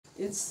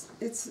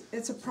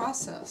it's a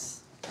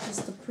process. Is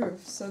the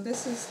proof. So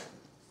this is,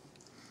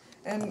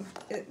 and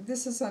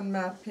this is on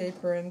matte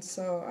paper, and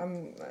so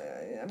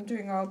I'm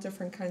doing all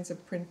different kinds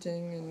of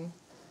printing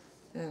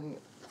and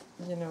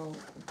you know,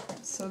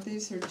 so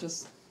these are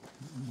just.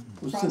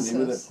 What's process. the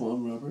name of that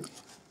poem, Robert?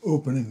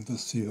 Opening the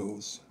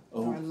Seals.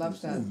 Oh, I love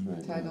that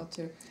title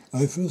too.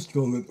 I first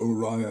called it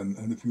Orion,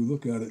 and if you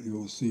look at it,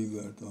 you'll see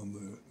that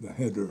on the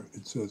header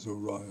it says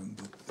Orion.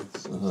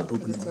 It's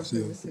opening the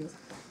seals.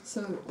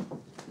 So,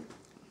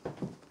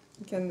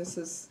 again, this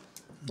is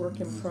work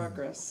in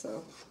progress,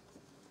 so.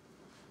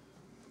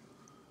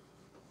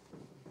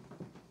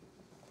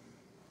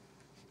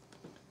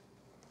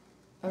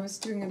 I was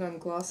doing it on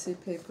glossy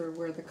paper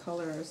where the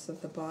colors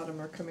at the bottom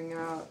are coming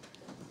out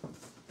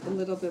a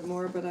little bit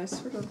more, but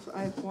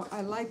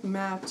I like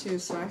matte too,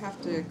 so I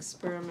have to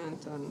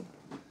experiment on.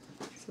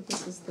 So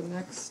this is the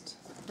next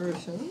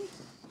version.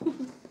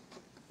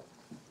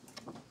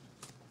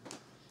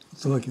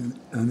 It's like an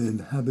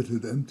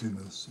inhabited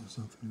emptiness or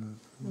something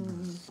like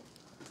that.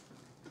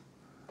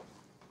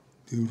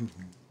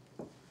 Beautiful.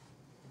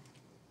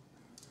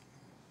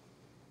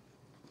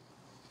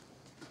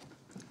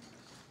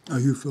 Are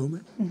you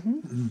filming?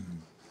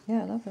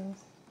 Yeah, I love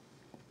those.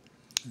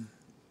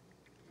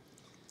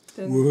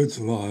 Words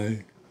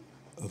lie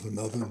of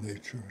another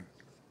nature.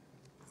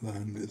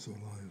 Land is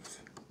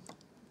alive.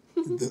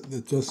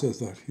 It just says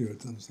that here. It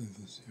doesn't say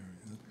this here.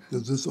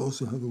 Does this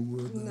also have a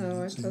word?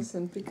 No, it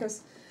doesn't,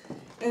 because,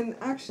 and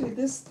actually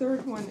this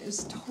third one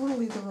is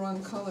totally the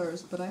wrong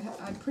colors, but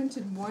I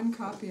printed one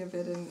copy of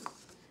it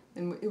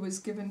and it was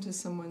given to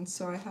someone,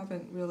 so I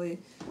haven't really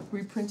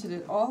reprinted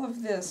it. All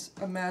of this,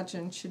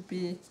 imagine, should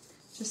be,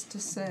 just to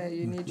say,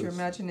 you need your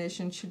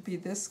imagination, should be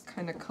this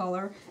kind of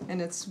color,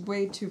 and it's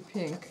way too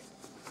pink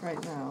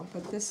right now.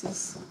 But this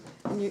is,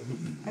 and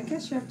I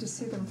guess you have to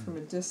see them from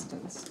a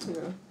distance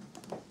too.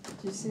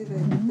 Do you see they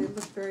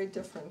look very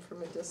different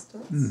from a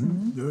distance?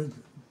 Very good.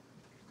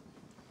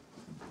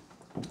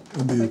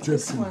 And the like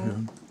this Egyptian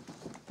one,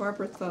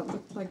 Barbara thought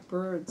looked like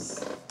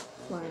birds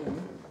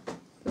flying.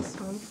 This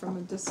one from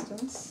a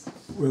distance.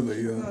 Well,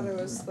 I thought it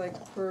was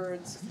like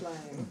birds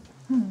flying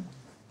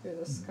through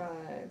the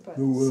sky, but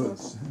the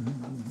words. So,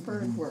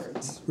 bird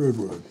words. Bird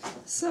word.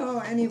 So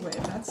anyway,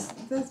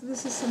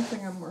 this is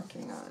something I'm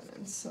working on,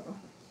 and so.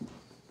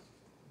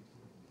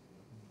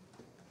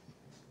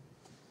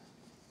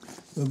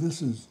 Now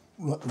this is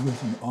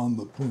written on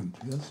the print,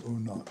 yes or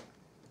not?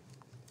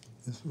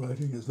 This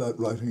writing, is that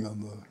writing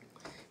on the?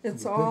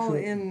 It's the all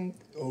picture? in.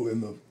 Oh,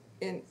 in the.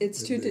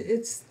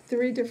 It's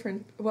three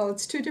different. Well,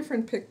 it's two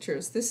different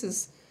pictures. This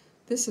is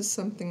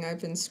something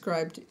I've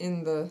inscribed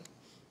in the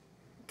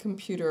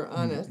computer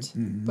on it,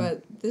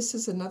 but this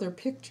is another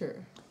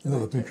picture.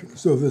 Another picture.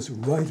 So this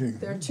writing.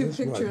 There are two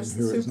pictures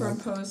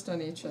superimposed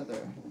on each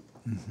other.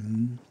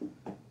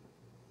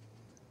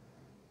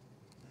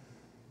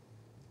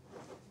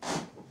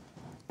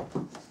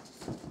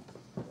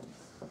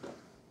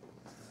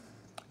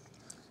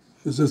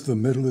 Is this the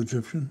Middle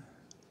Egyptian?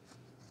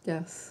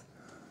 Yes.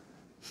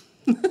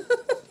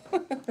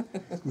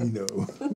 We know.